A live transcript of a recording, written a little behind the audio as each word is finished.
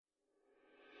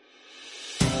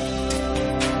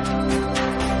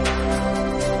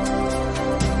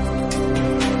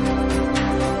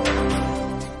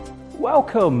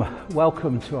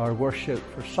Welcome to our worship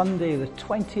for Sunday the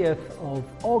 20th of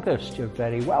August. You're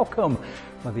very welcome,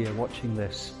 whether you're watching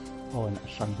this on a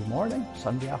Sunday morning,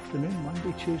 Sunday afternoon,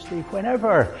 Monday, Tuesday,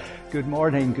 whenever. Good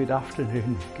morning, good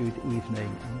afternoon, good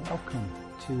evening, and welcome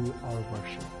to our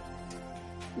worship.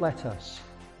 Let us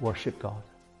worship God.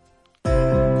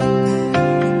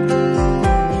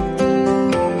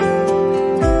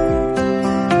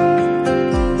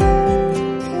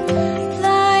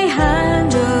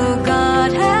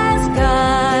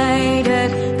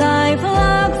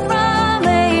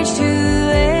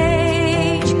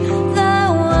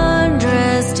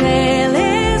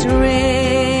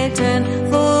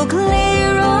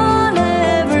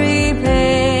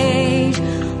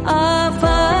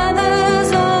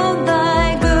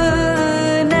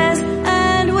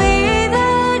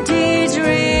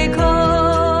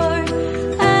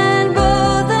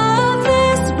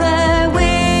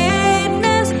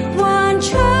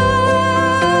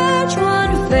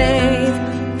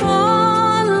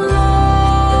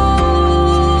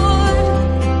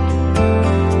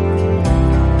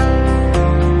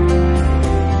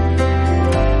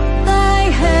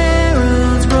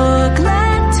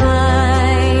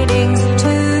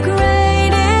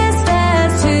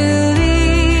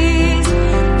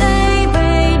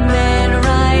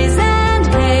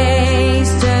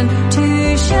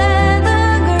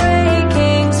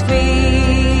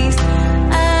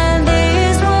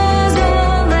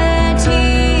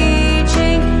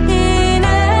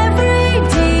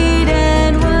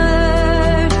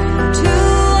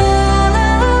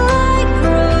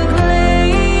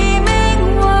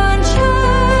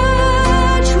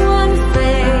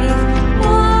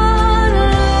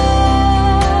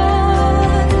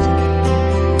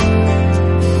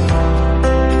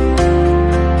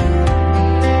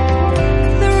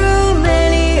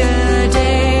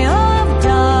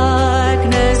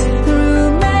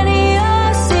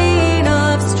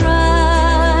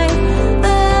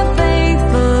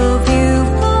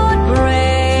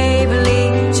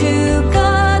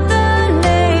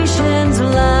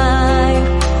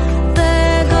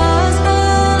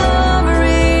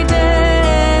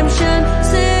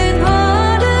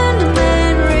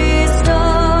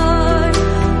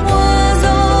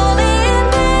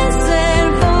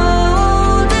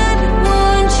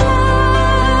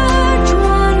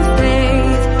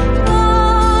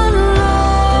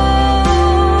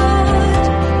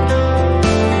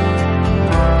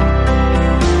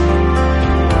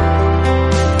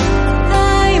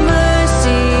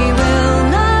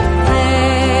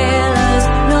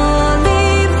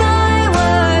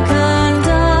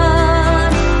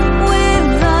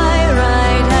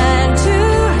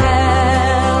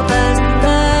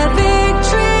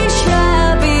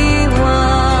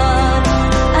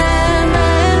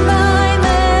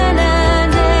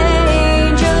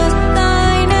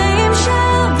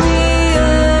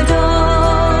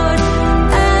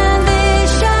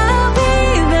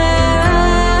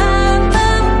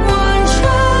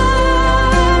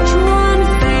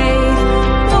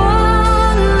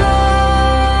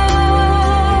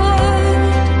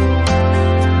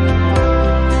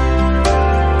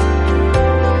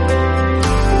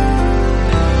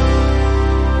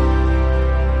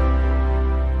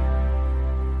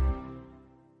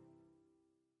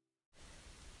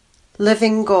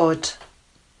 Living God,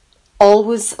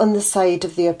 always on the side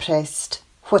of the oppressed,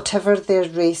 whatever their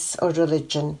race or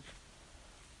religion,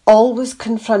 always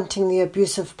confronting the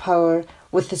abuse of power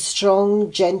with the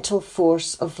strong, gentle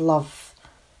force of love.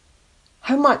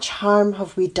 How much harm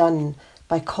have we done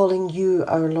by calling you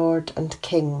our Lord and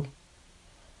King?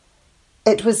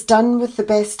 It was done with the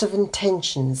best of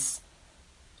intentions.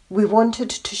 We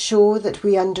wanted to show that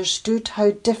we understood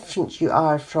how different you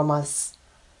are from us.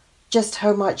 Just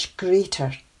how much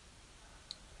greater.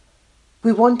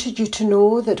 We wanted you to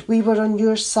know that we were on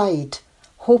your side,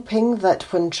 hoping that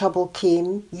when trouble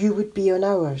came, you would be on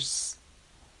ours.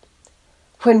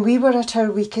 When we were at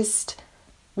our weakest,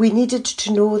 we needed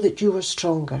to know that you were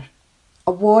stronger,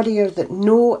 a warrior that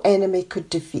no enemy could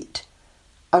defeat,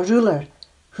 a ruler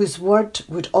whose word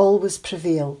would always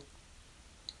prevail.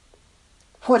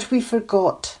 What we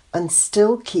forgot and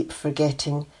still keep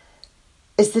forgetting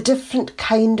is the different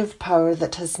kind of power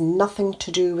that has nothing to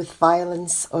do with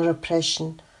violence or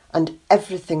oppression and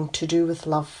everything to do with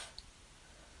love.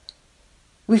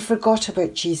 We forgot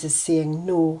about Jesus saying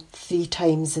no 3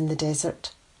 times in the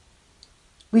desert.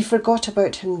 We forgot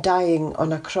about him dying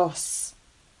on a cross.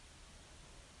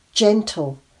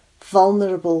 Gentle,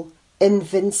 vulnerable,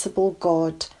 invincible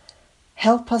God,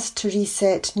 help us to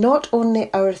reset not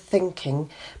only our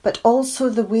thinking, but also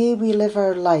the way we live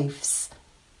our lives,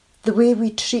 the way we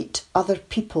treat other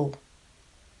people,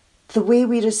 the way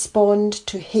we respond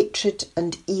to hatred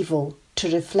and evil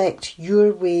to reflect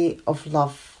your way of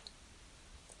love.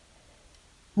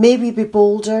 May we be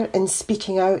bolder in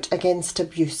speaking out against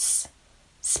abuse,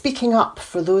 speaking up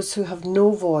for those who have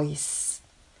no voice.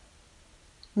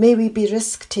 May we be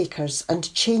risk takers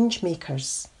and change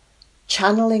makers,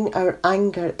 channeling our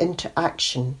anger into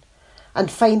action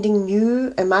and finding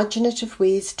new imaginative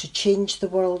ways to change the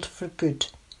world for good.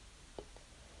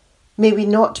 May we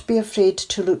not be afraid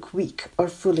to look weak or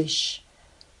foolish,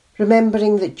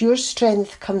 remembering that your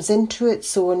strength comes into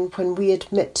its own when we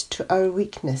admit to our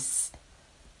weakness,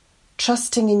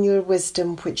 trusting in your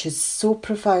wisdom which is so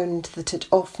profound that it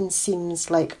often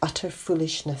seems like utter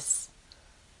foolishness.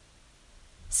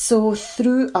 So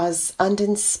through us and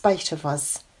in spite of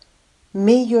us,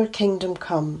 may your kingdom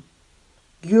come,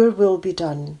 your will be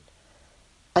done,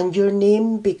 and your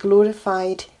name be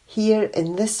glorified here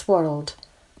in this world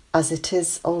as it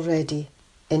is already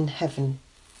in heaven.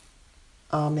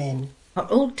 Amen. Our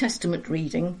Old Testament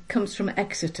reading comes from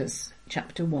Exodus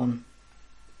chapter 1.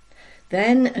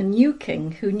 Then a new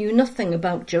king who knew nothing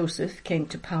about Joseph came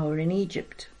to power in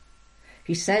Egypt.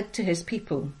 He said to his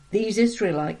people, "These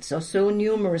Israelites are so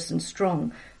numerous and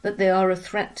strong that they are a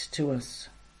threat to us.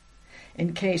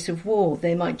 In case of war,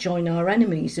 they might join our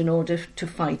enemies in order to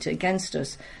fight against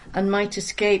us and might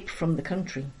escape from the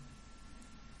country.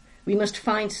 We must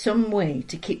find some way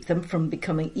to keep them from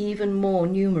becoming even more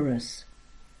numerous."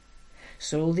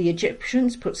 So the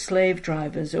Egyptians put slave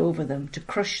drivers over them to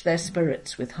crush their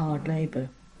spirits with hard labour.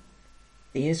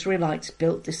 The Israelites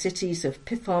built the cities of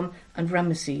Pithom and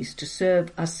Ramesses to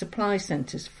serve as supply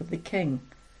centres for the king.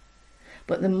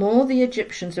 But the more the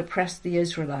Egyptians oppressed the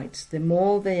Israelites, the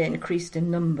more they increased in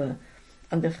number,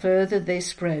 and the further they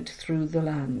spread through the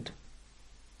land.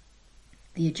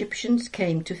 The Egyptians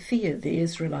came to fear the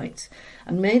Israelites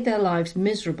and made their lives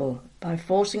miserable by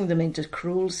forcing them into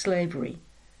cruel slavery.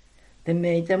 They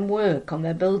made them work on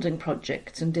their building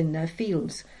projects and in their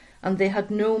fields, and they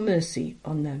had no mercy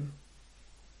on them.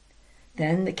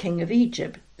 Then the king of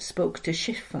Egypt spoke to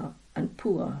Shiphrah and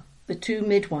Puah, the two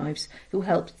midwives who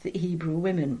helped the Hebrew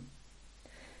women.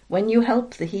 "When you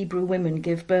help the Hebrew women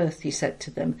give birth," he said to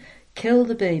them, "kill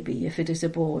the baby if it is a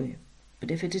boy,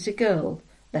 but if it is a girl,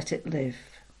 let it live."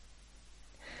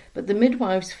 But the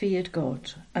midwives feared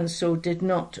God, and so did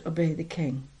not obey the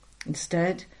king.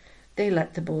 Instead, they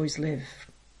let the boys live.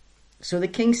 So the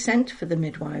king sent for the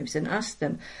midwives and asked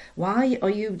them, "Why are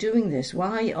you doing this?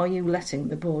 Why are you letting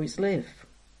the boys live?"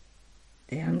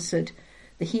 They answered,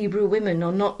 "The Hebrew women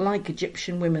are not like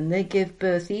Egyptian women. They give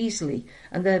birth easily,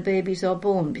 and their babies are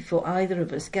born before either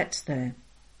of us gets there."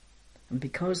 And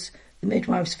because the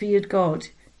midwives feared God,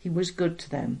 he was good to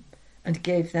them and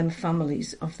gave them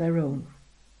families of their own.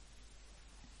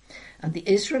 And the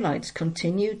Israelites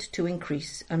continued to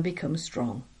increase and become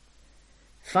strong.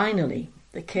 Finally,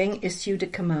 the king issued a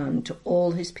command to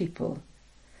all his people: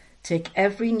 "Take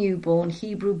every newborn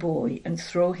Hebrew boy and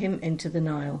throw him into the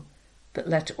Nile, but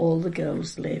let all the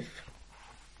girls live."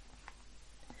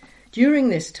 During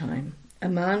this time, a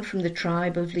man from the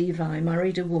tribe of Levi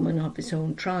married a woman of his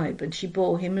own tribe, and she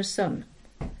bore him a son.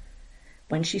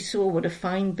 When she saw what a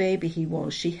fine baby he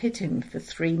was, she hid him for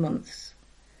 3 months.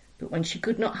 But when she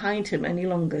could not hide him any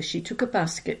longer, she took a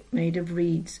basket made of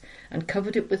reeds and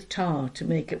covered it with tar to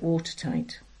make it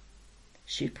watertight.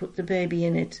 She put the baby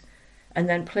in it and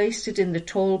then placed it in the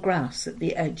tall grass at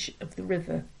the edge of the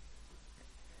river.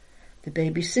 The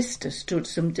baby's sister stood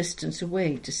some distance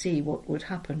away to see what would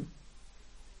happen.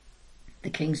 The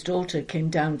king's daughter came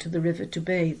down to the river to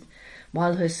bathe,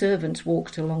 while her servants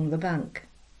walked along the bank.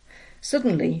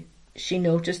 Suddenly, she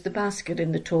noticed the basket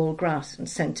in the tall grass and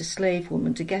sent a slave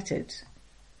woman to get it.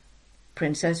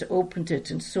 Princess opened it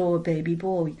and saw a baby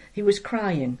boy. He was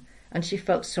crying, and she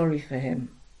felt sorry for him.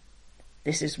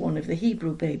 "This is one of the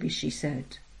Hebrew babies," she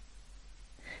said.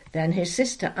 Then his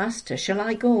sister asked her, "Shall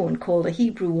I go and call a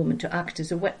Hebrew woman to act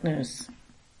as a wet nurse?"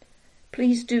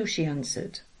 "Please do," she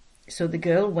answered. So the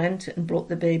girl went and brought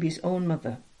the baby's own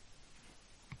mother.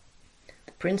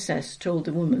 The princess told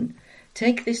the woman,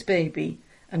 "Take this baby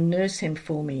and nurse him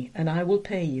for me, and I will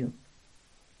pay you."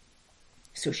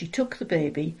 So she took the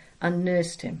baby and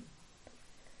nursed him.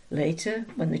 Later,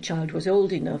 when the child was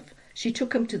old enough, she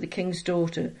took him to the king's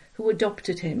daughter, who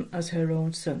adopted him as her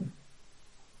own son.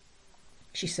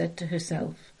 She said to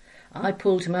herself, "I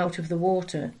pulled him out of the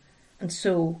water, and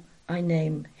so I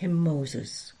name him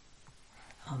Moses."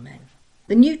 Amen.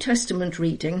 The New Testament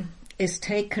reading is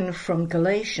taken from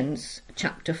Galatians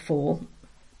chapter 4,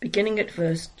 beginning at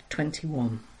verse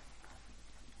 21.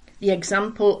 The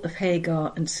example of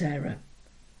Hagar and Sarah.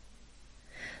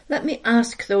 Let me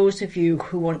ask those of you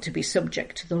who want to be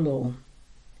subject to the law.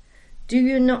 Do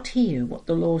you not hear what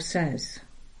the law says?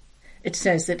 It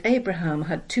says that Abraham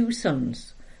had 2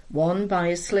 sons, one by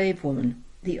a slave woman,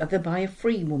 the other by a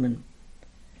free woman.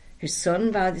 His son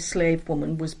by the slave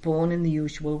woman was born in the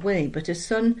usual way, but his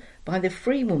son by the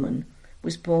free woman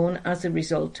was born as a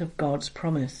result of God's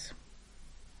promise.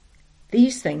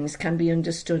 These things can be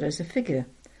understood as a figure.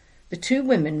 The 2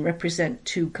 women represent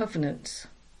 2 covenants.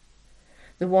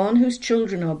 The one whose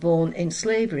children are born in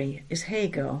slavery is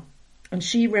Hagar, and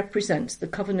she represents the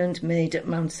covenant made at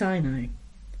Mount Sinai.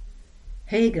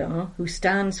 Hagar, who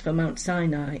stands for Mount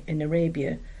Sinai in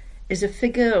Arabia, is a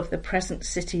figure of the present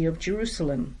city of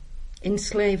Jerusalem, in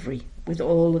slavery with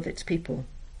all of its people.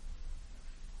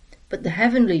 But the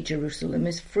heavenly Jerusalem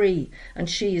is free, and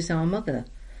she is our mother.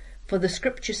 For the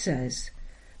scripture says,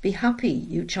 "Be happy,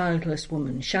 you childless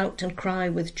woman, shout and cry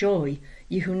with joy,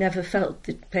 you who never felt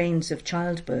the pains of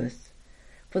childbirth.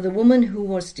 For the woman who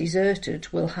was deserted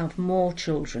will have more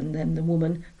children than the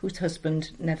woman whose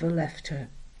husband never left her."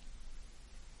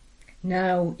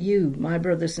 Now you, my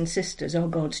brothers and sisters, are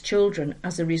God's children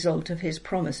as a result of his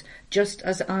promise, just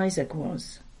as Isaac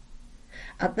was.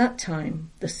 At that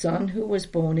time, the son who was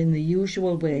born in the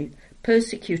usual way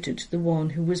persecuted the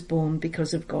one who was born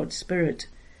because of God's Spirit,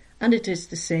 and it is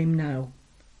the same now.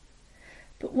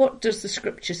 But what does the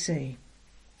scripture say?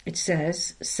 It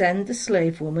says, "Send the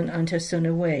slave woman and her son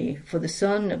away, for the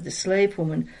son of the slave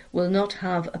woman will not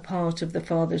have a part of the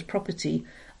father's property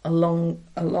along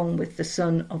with the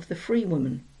son of the free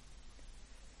woman."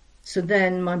 So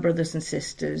then, my brothers and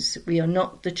sisters, we are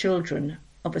not the children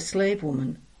of a slave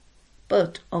woman,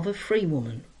 but of a free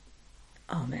woman.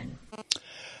 Amen.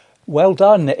 Well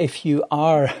done if you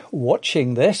are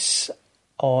watching this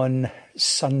on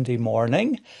Sunday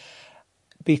morning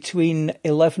between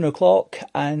 11 o'clock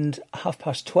and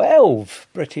 12:30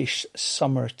 British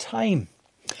summer time.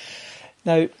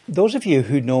 Now, those of you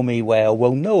who know me well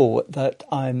will know that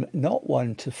I'm not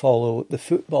one to follow the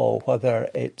football, whether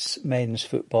it's men's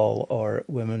football or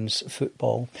women's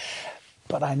football.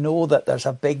 But I know that there's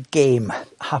a big game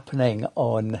happening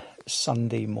on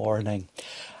Sunday morning,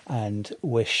 and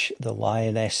wish the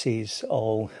Lionesses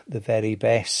all the very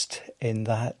best in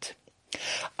that.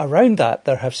 Around that,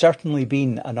 there have certainly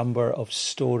been a number of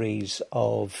stories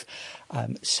of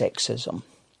sexism.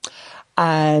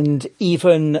 And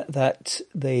even that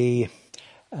the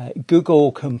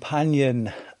Google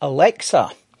companion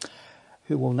Alexa,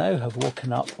 who will now have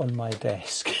woken up on my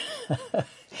desk,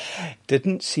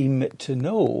 didn't seem to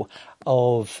know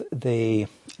of the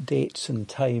dates and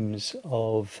times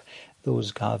of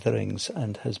those gatherings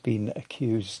and has been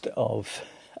accused of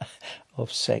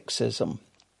sexism.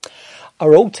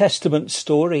 Our Old Testament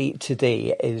story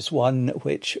today is one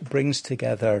which brings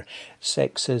together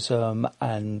sexism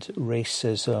and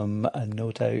racism and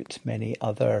no doubt many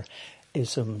other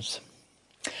isms.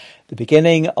 The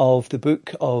beginning of the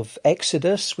book of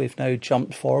Exodus, we've now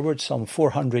jumped forward some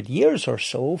 400 years or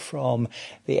so from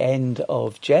the end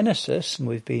of Genesis, and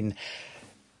we've been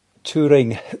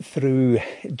touring through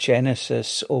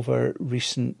Genesis over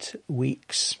recent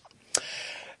weeks.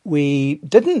 We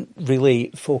didn't really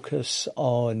focus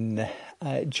on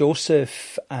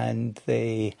Joseph and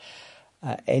the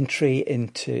entry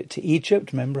into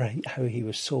Egypt. Remember how he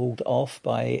was sold off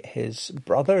by his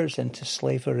brothers into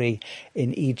slavery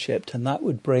in Egypt, and that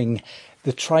would bring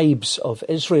the tribes of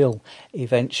Israel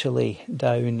eventually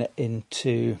down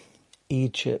into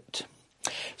Egypt.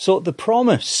 So the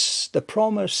promise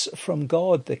from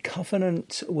God, the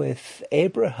covenant with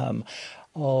Abraham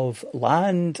of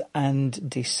land and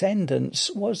descendants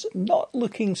was not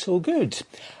looking so good.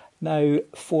 Now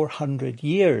 400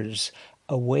 years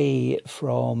away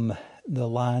from the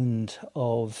land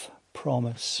of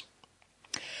promise.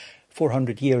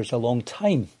 400 years, a long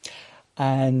time.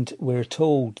 And we're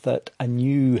told that a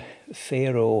new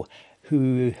Pharaoh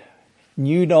who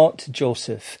knew not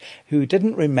Joseph, who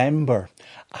didn't remember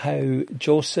how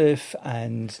Joseph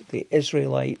and the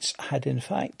Israelites had in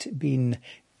fact been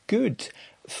good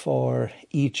for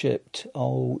Egypt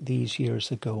all these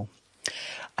years ago.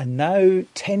 And now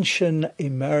tension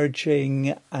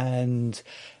emerging, and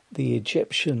the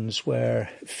Egyptians were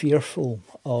fearful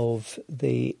of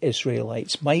the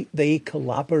Israelites. Might they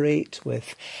collaborate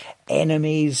with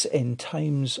enemies in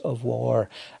times of war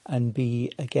and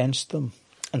be against them?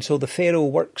 And so the Pharaoh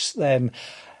works them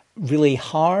really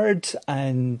hard,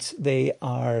 and they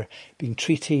are being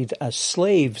treated as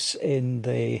slaves in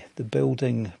the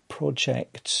building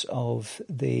projects of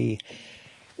the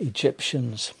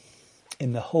Egyptians,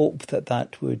 in the hope that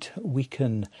that would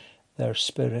weaken their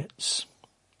spirits.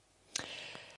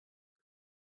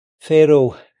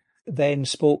 Pharaoh then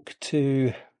spoke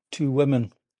to two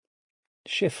women,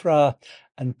 Shiphrah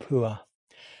and Puah,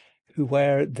 who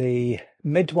were the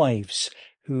midwives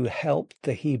who helped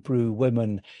the Hebrew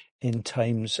women in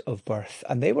times of birth.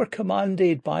 And they were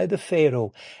commanded by the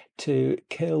Pharaoh to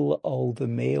kill all the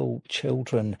male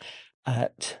children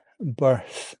at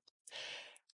birth.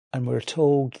 And we're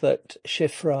told that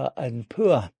Shiphrah and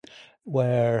Puah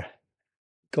were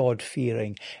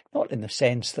God-fearing, not in the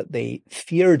sense that they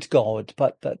feared God,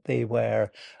 but that they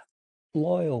were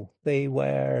loyal. They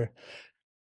were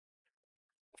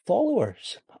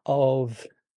followers of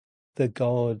the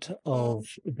God of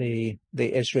the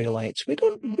Israelites. We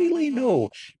don't really know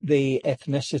the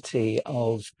ethnicity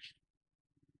of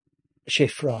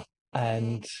Shiphrah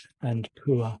and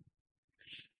Puah.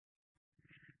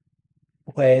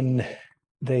 When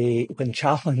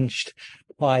challenged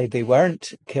why they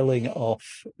weren't killing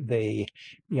off the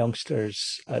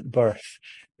youngsters at birth,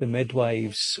 the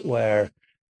midwives were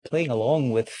playing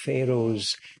along with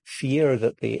Pharaoh's fear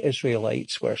that the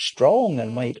Israelites were strong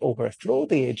and might overthrow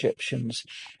the Egyptians.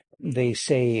 They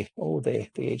say, the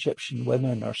Egyptian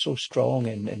women are so strong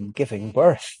in giving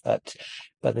birth that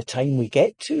by the time we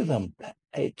get to them,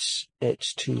 it's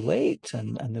too late,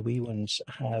 and the wee ones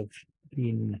have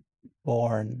been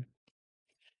born.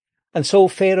 And so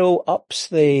Pharaoh ups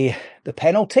the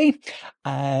penalty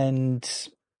and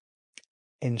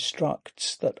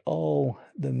instructs that all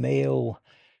the male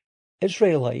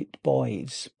Israelite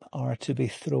boys are to be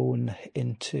thrown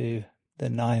into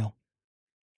the Nile.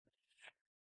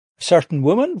 A certain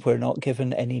woman, we're not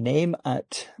given any name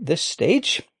at this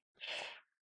stage,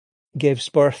 gives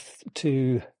birth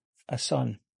to a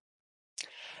son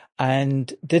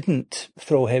and didn't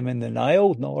throw him in the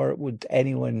Nile, nor would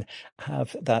anyone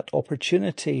have that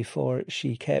opportunity, for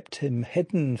she kept him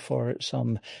hidden for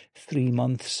some 3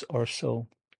 months or so.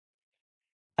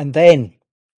 And then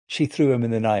she threw him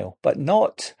in the Nile, but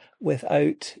not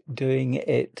without doing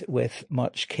it with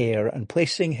much care and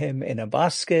placing him in a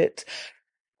basket,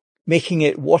 making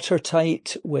it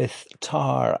watertight with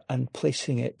tar and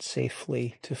placing it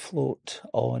safely to float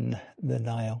on the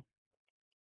Nile.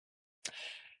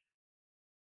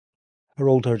 Her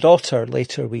older daughter,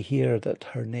 later we hear that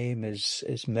her name is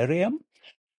Miriam,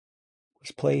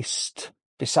 was placed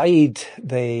beside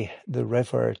the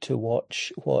river to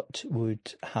watch what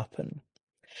would happen.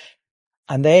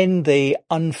 And then the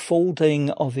unfolding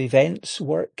of events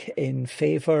work in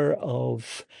favour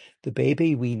of the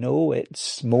baby. We know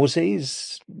it's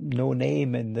Moses, no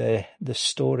name in the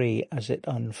story as it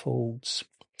unfolds.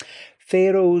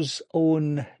 Pharaoh's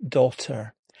own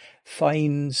daughter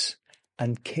finds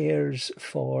and cares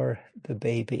for the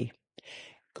baby,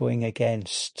 going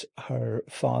against her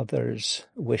father's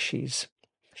wishes.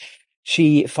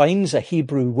 She finds a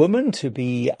Hebrew woman to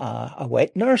be a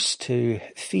wet nurse to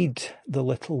feed the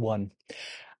little one.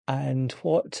 And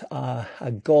what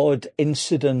a God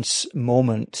incidence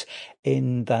moment,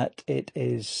 in that it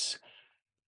is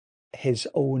his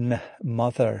own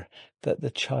mother that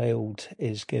the child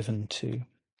is given to.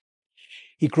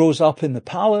 He grows up in the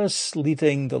palace,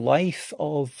 leading the life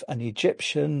of an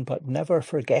Egyptian, but never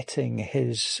forgetting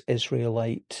his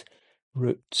Israelite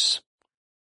roots.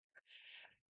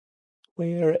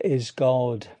 Where is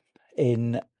God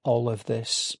in all of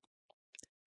this?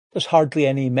 There's hardly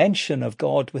any mention of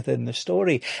God within the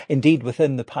story. Indeed,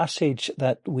 within the passage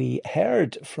that we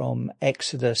heard from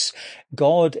Exodus,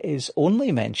 God is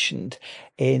only mentioned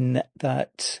in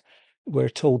that we're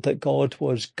told that God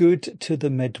was good to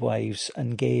the midwives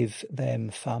and gave them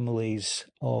families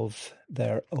of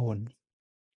their own.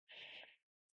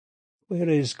 Where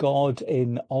is God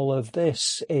in all of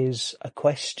this is a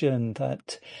question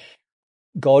that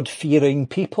God-fearing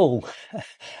people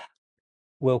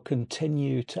will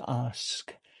continue to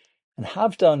ask, and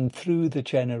have done through the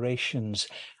generations,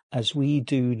 as we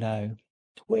do now.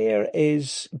 Where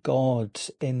is God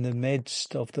in the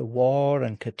midst of the war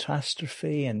and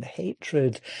catastrophe and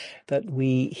hatred that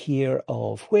we hear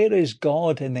of? Where is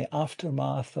God in the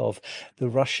aftermath of the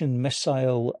Russian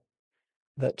missile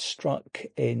that struck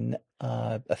in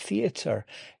a theatre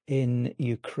in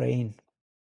Ukraine?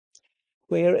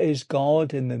 Where is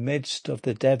God in the midst of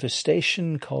the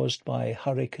devastation caused by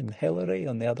Hurricane Hilary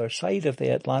on the other side of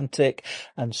the Atlantic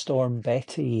and Storm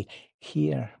Betty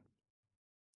here?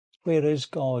 Where is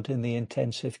God in the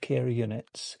intensive care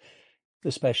units,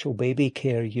 the special baby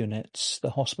care units,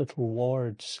 the hospital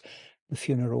wards, the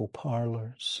funeral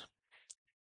parlours?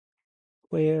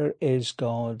 Where is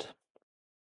God?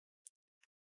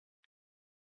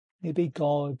 Maybe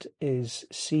God is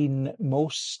seen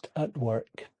most at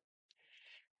work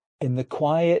in the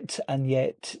quiet and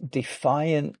yet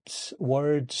defiant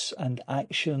words and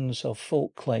actions of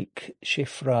folk like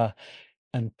Shifra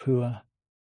and Pua.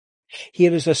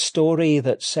 Here is a story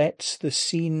that sets the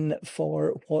scene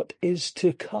for what is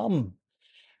to come,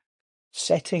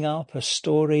 setting up a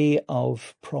story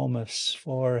of promise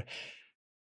for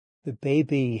the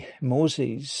baby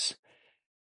Moses.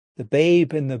 The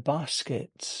babe in the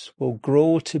basket will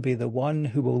grow to be the one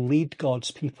who will lead God's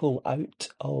people out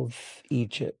of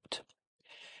Egypt.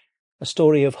 A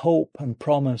story of hope and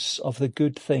promise of the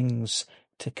good things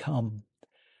to come.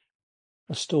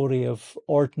 A story of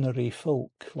ordinary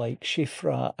folk like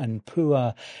Shifra and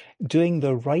Pua doing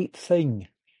the right thing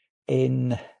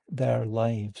in their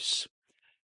lives.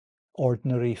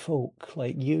 Ordinary folk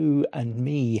like you and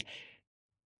me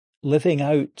living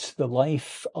out the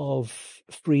life of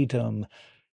freedom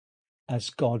as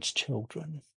God's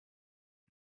children.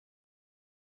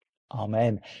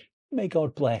 Amen. May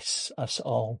God bless us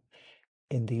all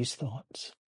in these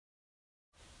thoughts.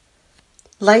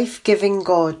 Life-giving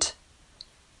God,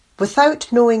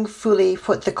 without knowing fully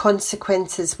what the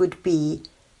consequences would be,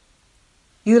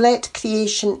 you let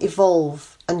creation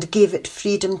evolve and gave it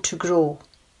freedom to grow.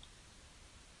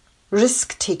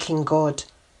 Risk-taking God,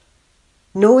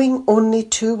 knowing only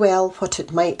too well what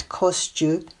it might cost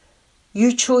you,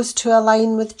 you chose to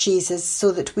align with Jesus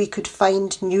so that we could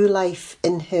find new life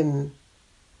in him.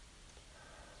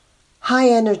 High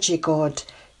energy God,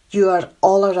 you are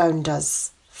all around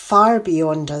us, far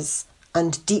beyond us,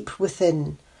 and deep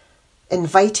within,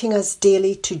 inviting us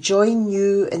daily to join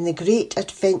you in the great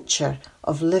adventure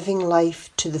of living life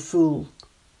to the full.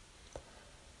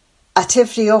 At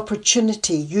every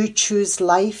opportunity, you choose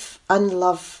life and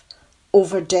love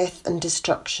over death and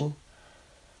destruction,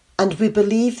 and we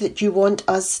believe that you want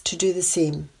us to do the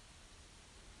same.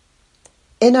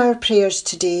 In our prayers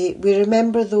today, we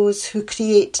remember those who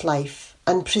create life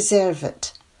and preserve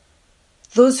it,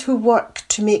 those who work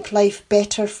to make life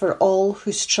better for all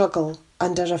who struggle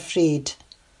and are afraid.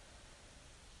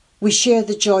 We share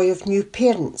the joy of new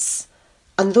parents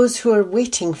and those who are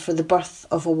waiting for the birth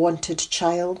of a wanted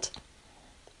child.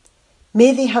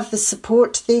 May they have the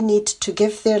support they need to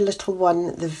give their little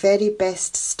one the very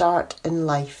best start in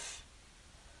life.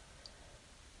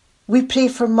 We pray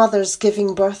for mothers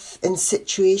giving birth in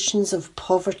situations of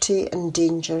poverty and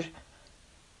danger.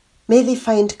 May they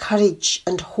find courage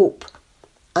and hope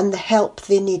and the help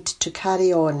they need to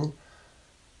carry on,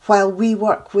 while we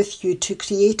work with you to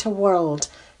create a world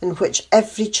in which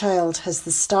every child has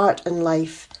the start in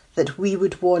life that we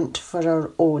would want for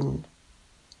our own.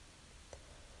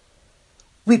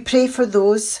 We pray for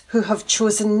those who have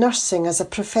chosen nursing as a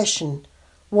profession,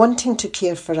 wanting to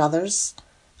care for others,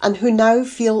 and who now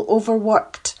feel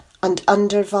overworked and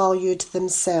undervalued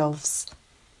themselves.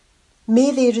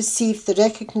 May they receive the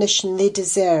recognition they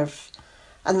deserve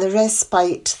and the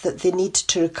respite that they need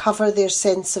to recover their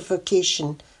sense of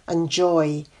vocation and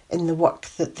joy in the work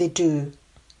that they do.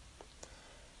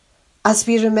 As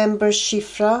we remember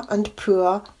Shifra and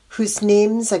Pua, whose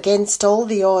names against all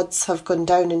the odds have gone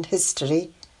down in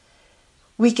history,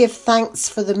 we give thanks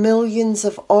for the millions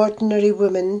of ordinary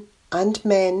women and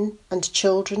men and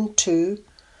children too,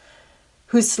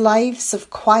 whose lives of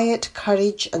quiet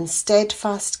courage and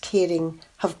steadfast caring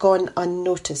have gone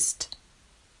unnoticed,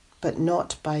 but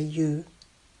not by you.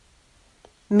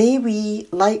 May we,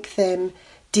 like them,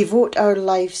 devote our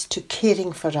lives to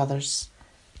caring for others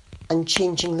and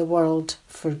changing the world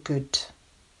for good.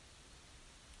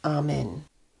 Amen.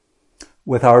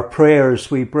 With our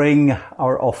prayers we bring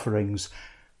our offerings,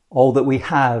 all that we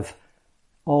have,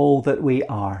 all that we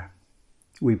are.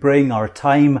 We bring our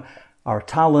time, our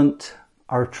talent,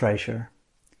 our treasure.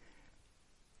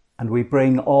 And we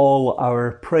bring all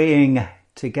our praying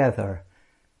together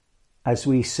as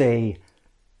we say,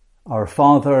 Our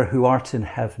Father who art in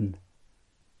heaven,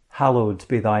 hallowed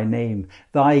be thy name.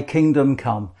 Thy kingdom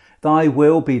come, thy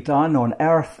will be done on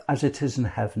earth as it is in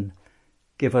heaven.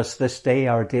 Give us this day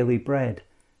our daily bread,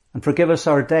 and forgive us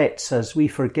our debts as we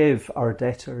forgive our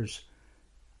debtors.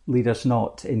 Lead us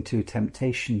not into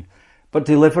temptation, but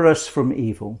deliver us from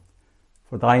evil.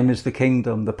 For thine is the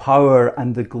kingdom, the power,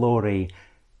 and the glory,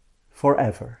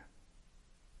 forever.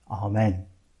 Amen.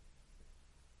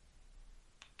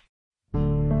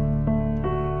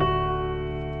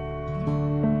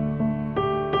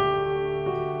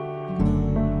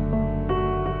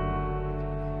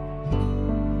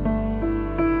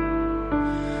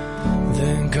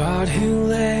 The God who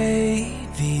laid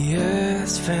the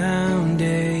earth's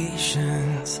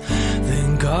foundations,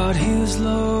 the God who's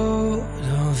Lord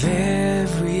of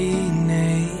every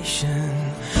nation,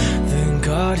 the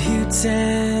God who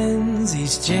tends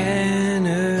each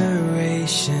generation,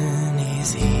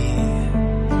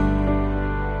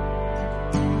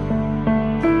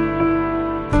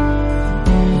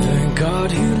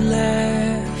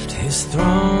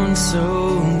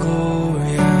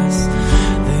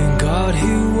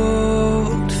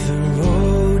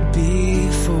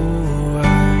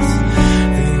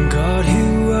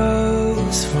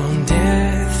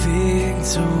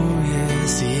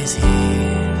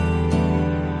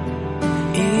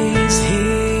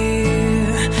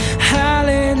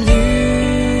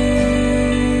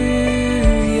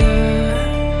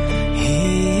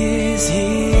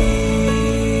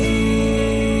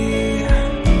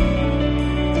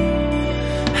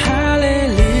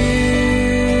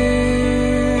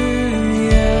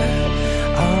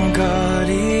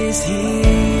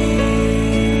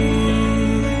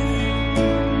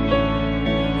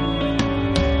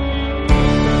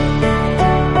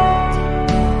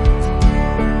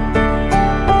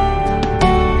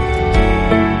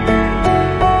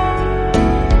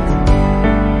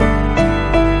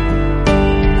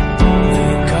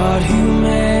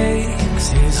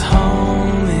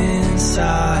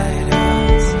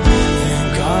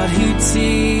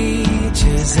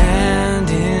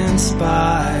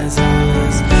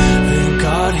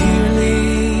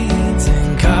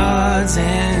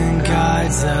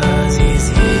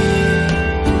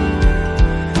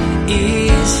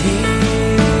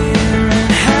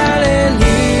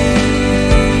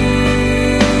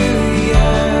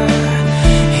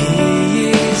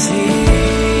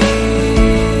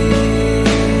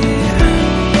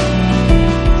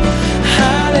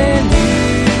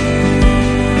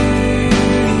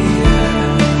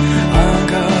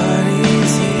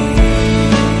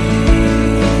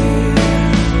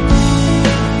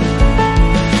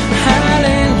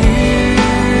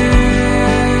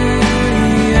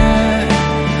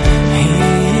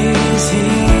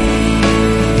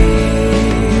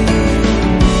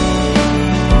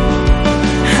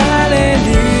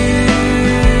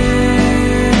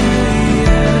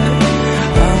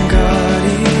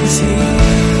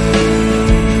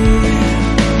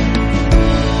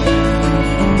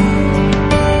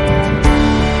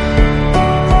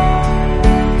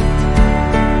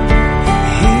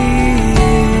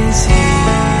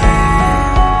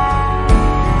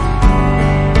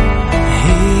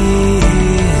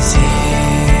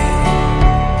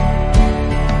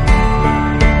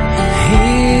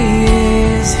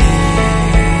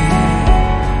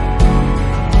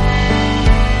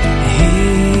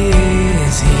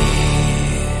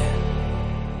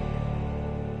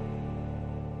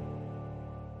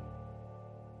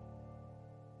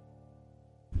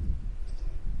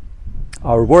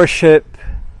 Our worship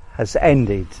has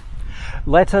ended.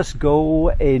 Let us go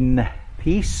in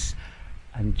peace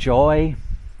and joy,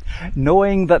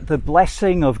 knowing that the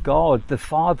blessing of God, the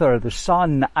Father, the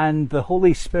Son, and the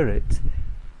Holy Spirit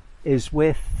is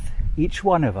with each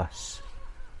one of us,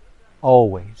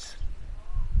 always.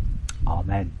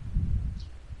 Amen.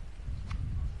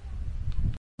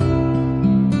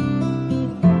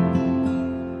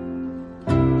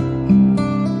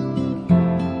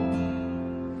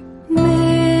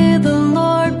 May the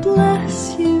Lord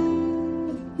bless you.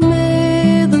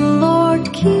 May the Lord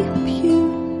keep you.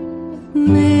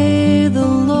 May the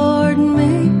Lord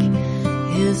make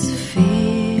his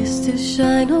face to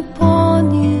shine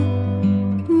upon you.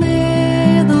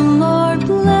 May the Lord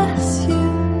bless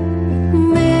you.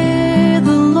 May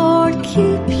the Lord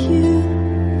keep you.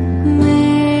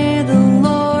 May the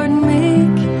Lord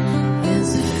make his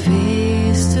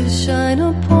face to shine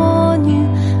upon you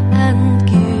and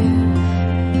give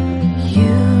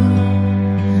you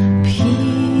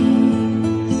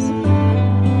peace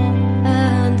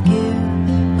and give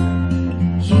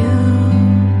you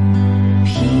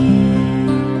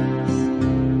peace.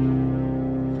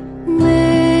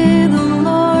 May the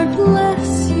Lord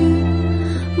bless you.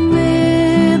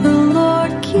 May the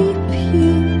Lord keep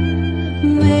you.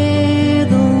 May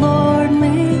the Lord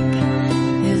make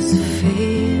his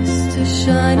face to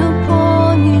shine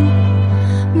upon you.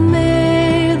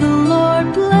 May the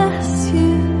Lord bless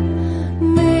you.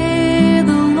 May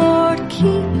the Lord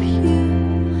keep you.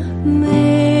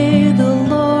 May the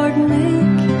Lord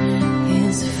make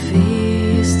his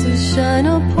face to shine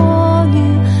upon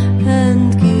you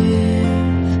and give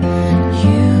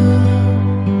you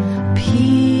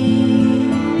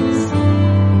peace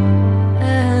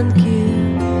and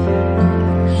give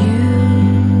you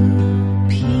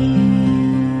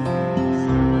peace.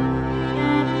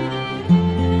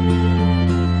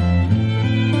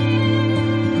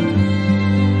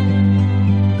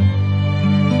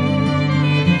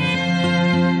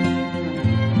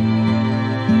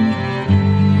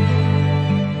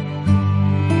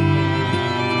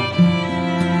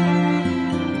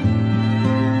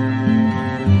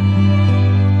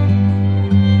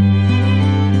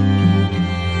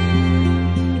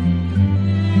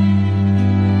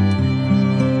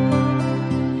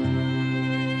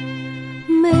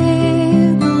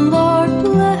 May the Lord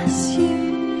bless you.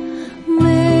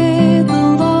 May the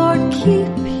Lord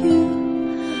keep you.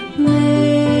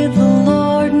 May the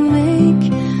Lord make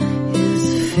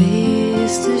his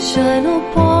face to shine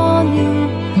upon you